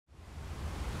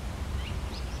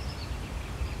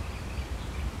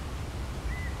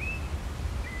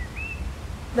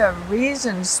The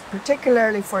reasons,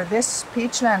 particularly for this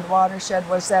Peachland watershed,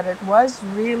 was that it was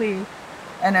really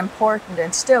an important,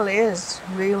 and still is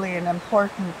really an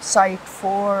important site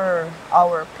for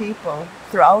our people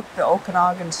throughout the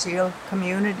Okanagan seal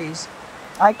communities.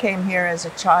 I came here as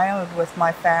a child with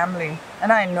my family,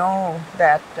 and I know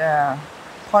that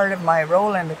part of my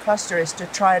role in the cluster is to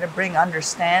try to bring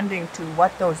understanding to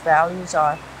what those values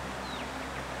are.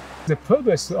 The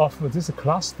purpose of this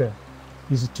cluster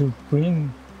is to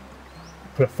bring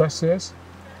professors,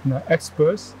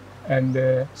 experts,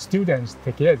 and students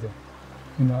together,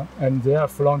 and they are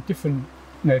from different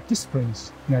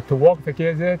disciplines, to work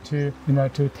together to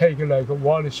take like a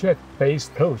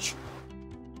watershed-based approach.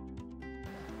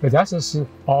 But that is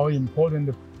our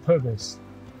important purpose,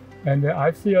 and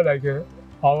I feel like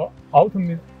our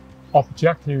ultimate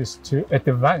objective is to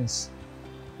advance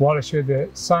watershed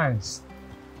science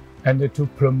and to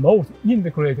promote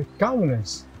integrated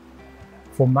governance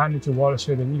for managing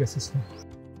watershed ecosystem.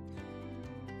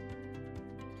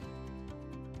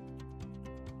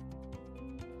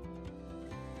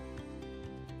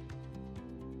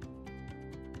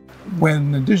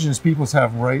 When Indigenous peoples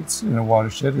have rights in a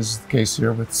watershed, as is the case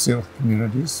here with seal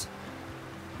communities,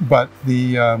 but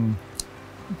the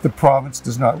province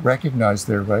does not recognize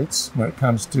their rights when it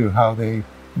comes to how they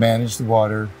manage the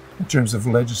water in terms of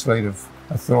legislative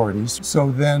authorities. So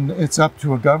then it's up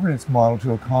to a governance model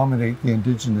to accommodate the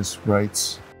Indigenous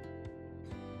rights.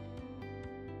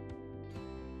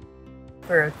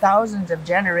 For thousands of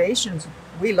generations,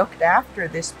 we looked after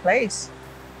this place,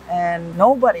 and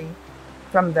nobody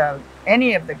from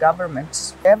any of the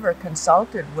governments ever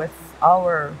consulted with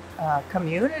our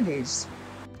communities.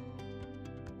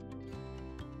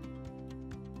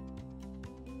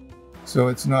 So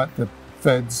it's not the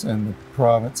feds and the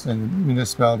province and the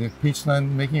municipality of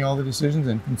Peachland making all the decisions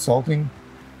and consulting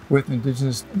with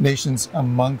Indigenous nations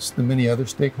amongst the many other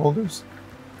stakeholders.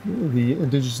 The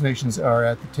Indigenous nations are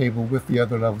at the table with the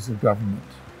other levels of government,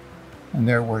 and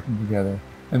they're working together.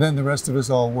 And then the rest of us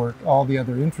all the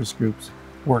other interest groups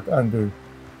work under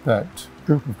that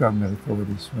group of government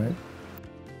authorities, right?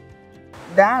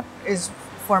 That is,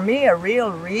 for me, a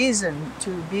real reason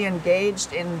to be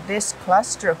engaged in this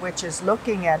cluster, which is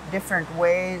looking at different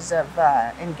ways of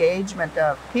engagement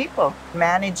of people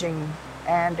managing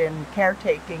and in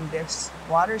caretaking this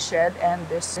watershed and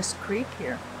this creek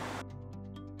here.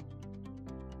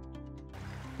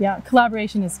 Yeah,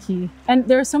 collaboration is key. And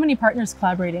there are so many partners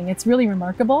collaborating. It's really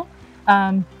remarkable,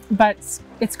 but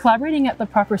it's collaborating at the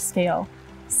proper scale.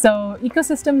 So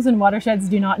ecosystems and watersheds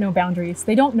do not know boundaries.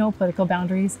 They don't know political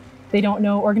boundaries. They don't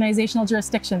know organizational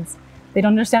jurisdictions. They don't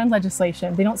understand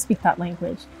legislation. They don't speak that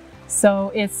language.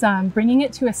 So it's bringing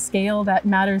it to a scale that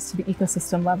matters to the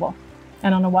ecosystem level.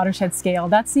 And on a watershed scale,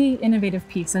 that's the innovative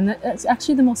piece. And it's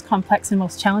actually the most complex and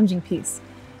most challenging piece.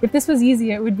 If this was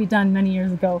easy, it would be done many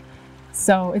years ago.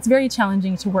 So it's very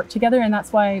challenging to work together. And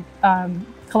that's why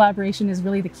collaboration is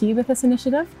really the key with this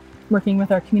initiative. Working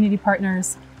with our community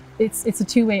partners, it's a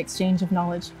two-way exchange of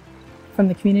knowledge from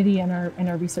the community and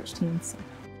our research teams.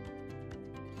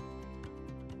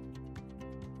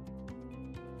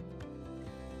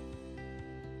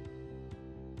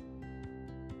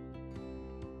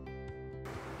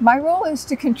 My role is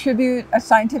to contribute a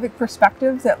scientific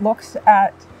perspective that looks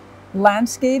at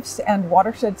landscapes and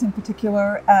watersheds in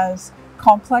particular as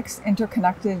complex,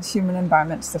 interconnected human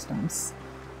environment systems.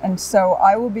 And so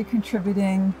I will be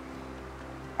contributing,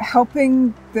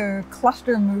 helping the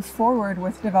cluster move forward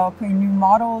with developing new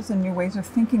models and new ways of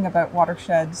thinking about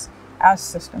watersheds as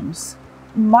systems.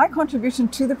 My contribution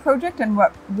to the project and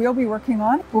what we'll be working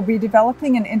on will be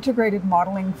developing an integrated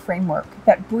modeling framework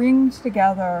that brings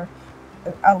together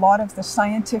a lot of the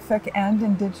scientific and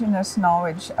Indigenous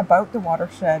knowledge about the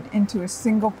watershed into a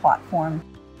single platform.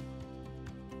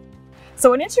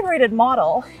 So an integrated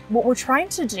model, what we're trying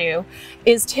to do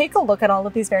is take a look at all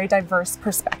of these very diverse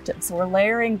perspectives. So we're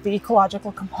layering the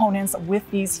ecological components with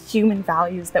these human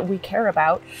values that we care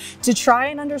about to try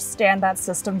and understand that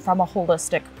system from a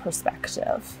holistic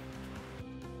perspective.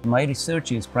 My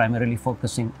research is primarily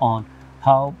focusing on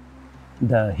how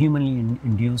the humanly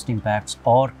induced impacts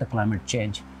or the climate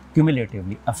change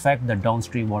cumulatively affect the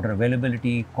downstream water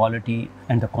availability, quality,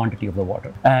 and the quantity of the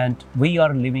water. And we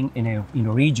are living in a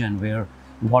region where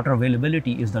water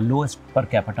availability is the lowest per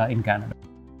capita in Canada.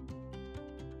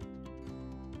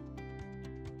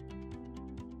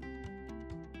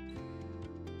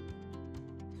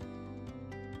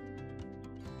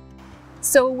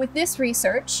 So with this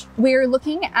research, we're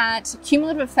looking at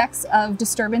cumulative effects of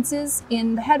disturbances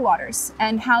in the headwaters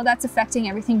and how that's affecting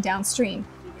everything downstream.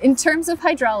 In terms of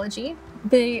hydrology,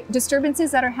 the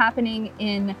disturbances that are happening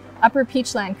in Upper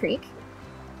Peachland Creek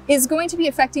is going to be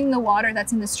affecting the water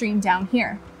that's in the stream down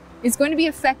here. It's going to be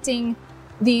affecting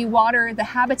the water, the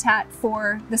habitat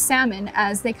for the salmon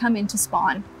as they come in to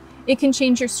spawn. It can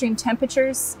change your stream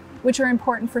temperatures, which are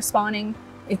important for spawning.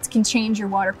 It can change your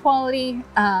water quality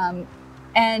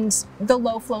and the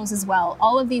low flows as well.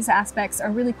 All of these aspects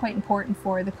are really quite important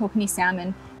for the kokanee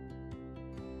salmon.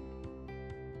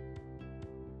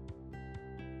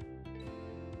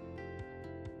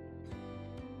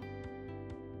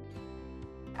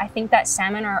 I think that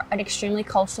salmon are an extremely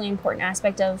culturally important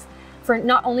aspect of, for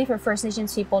not only for First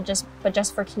Nations people, but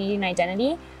just for Canadian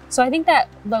identity. So I think that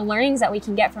the learnings that we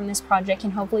can get from this project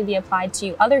can hopefully be applied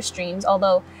to other streams,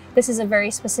 although this is a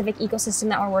very specific ecosystem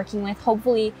that we're working with.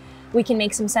 Hopefully we can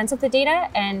make some sense of the data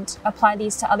and apply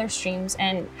these to other streams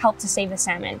and help to save the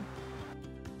salmon.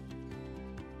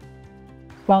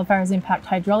 Wildfires impact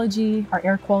hydrology, our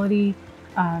air quality,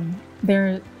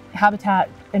 their habitat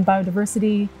and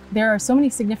biodiversity. There are so many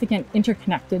significant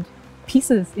interconnected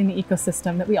pieces in the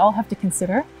ecosystem that we all have to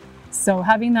consider. So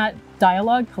having that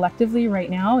dialogue collectively right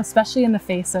now, especially in the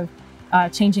face of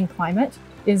changing climate,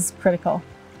 is critical.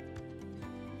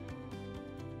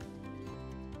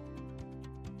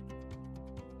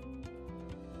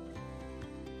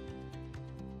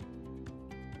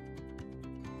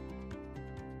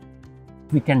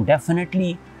 We can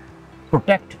definitely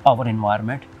protect our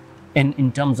environment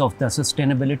in terms of the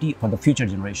sustainability for the future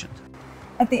generations.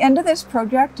 At the end of this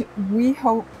project, we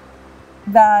hope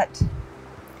that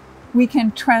we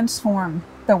can transform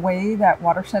the way that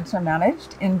watersheds are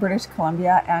managed in British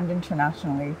Columbia and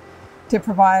internationally to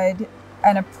provide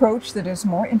an approach that is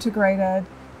more integrated,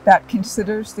 that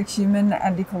considers the human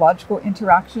and ecological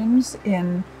interactions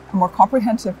in a more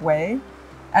comprehensive way,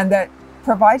 and that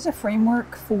provides a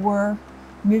framework for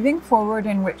moving forward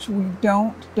in which we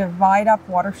don't divide up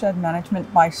watershed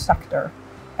management by sector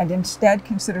and instead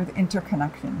consider the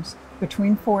interconnections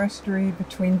between forestry,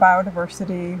 between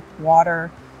biodiversity,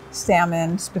 water,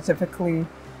 salmon specifically,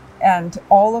 and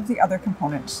all of the other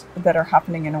components that are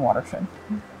happening in a watershed.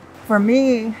 For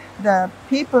me, the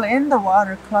people in the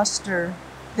water cluster,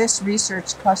 this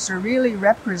research cluster, really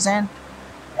represent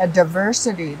a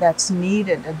diversity that's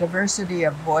needed, a diversity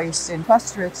of voice. And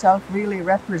cluster itself really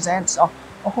represents a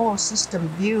whole system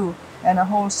view and a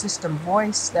whole system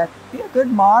voice that be a good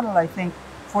model, I think,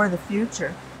 for the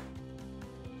future.